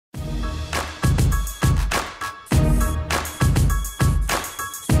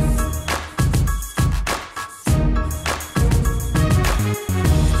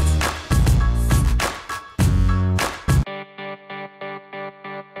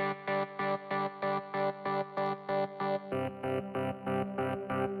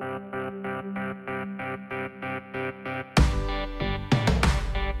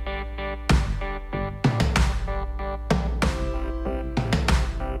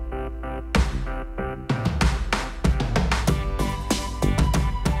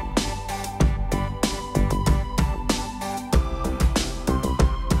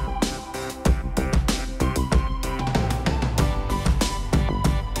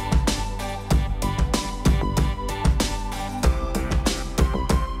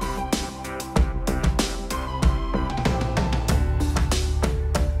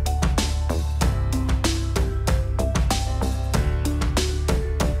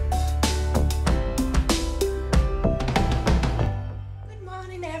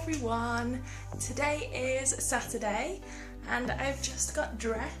everyone. Today is Saturday and I've just got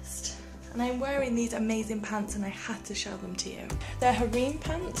dressed and I'm wearing these amazing pants and I had to show them to you. They're harem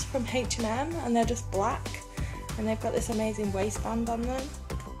pants from H&M and they're just black and they've got this amazing waistband on them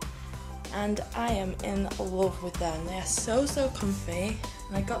and I am in love with them. They are so comfy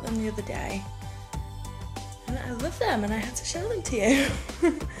and I got them the other day and I love them and I had to show them to you.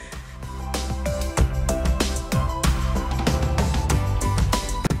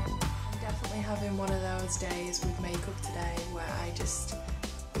 Having one of those days with makeup today where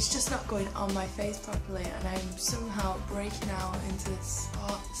it's just not going on my face properly and I'm somehow breaking out into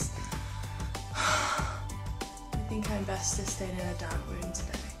spots. I think I'm best to stay in a dark room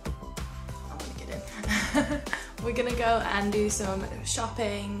today. I want to get in. We're gonna go and do some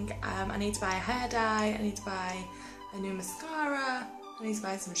shopping. I need to buy a hair dye, I need to buy a new mascara, I need to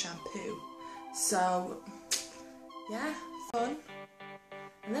buy some shampoo. So yeah, fun.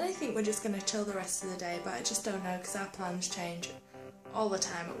 And then I think we're just going to chill the rest of the day, but I just don't know because our plans change all the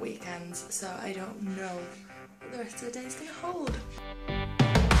time at weekends, so I don't know what the rest of the day is going to hold.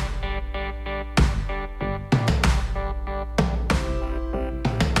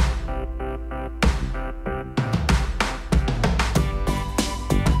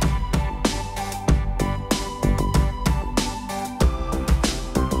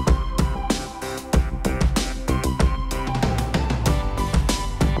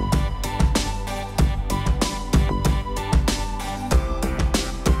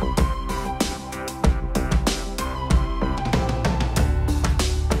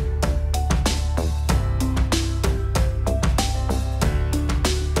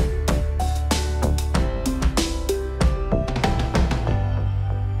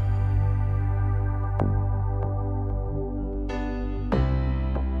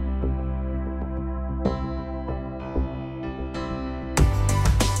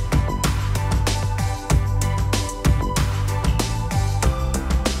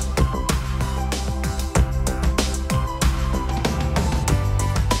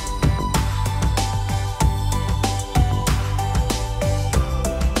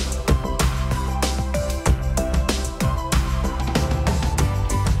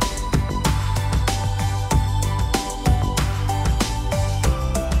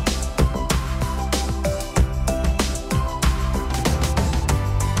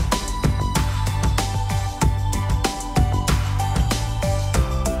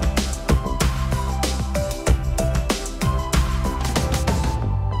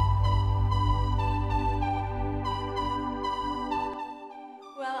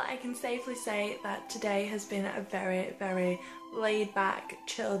 I can safely say that today has been a very laid back,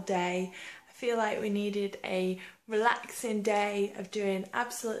 chilled day. I feel like we needed a relaxing day of doing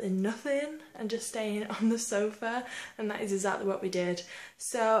absolutely nothing and just staying on the sofa, and that is exactly what we did.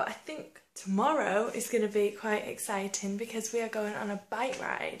 So I think tomorrow is going to be quite exciting because we are going on a bike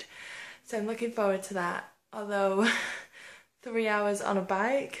ride. So I'm looking forward to that, although 3 hours on a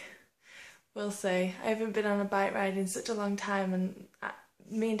bike, we'll see. I haven't been on a bike ride in such a long time and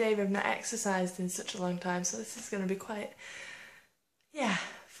me and Dave have not exercised in such a long time, so this is going to be quite, yeah,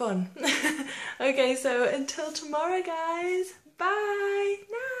 fun. Okay, so until tomorrow guys, bye,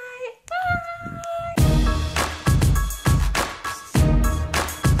 night, bye!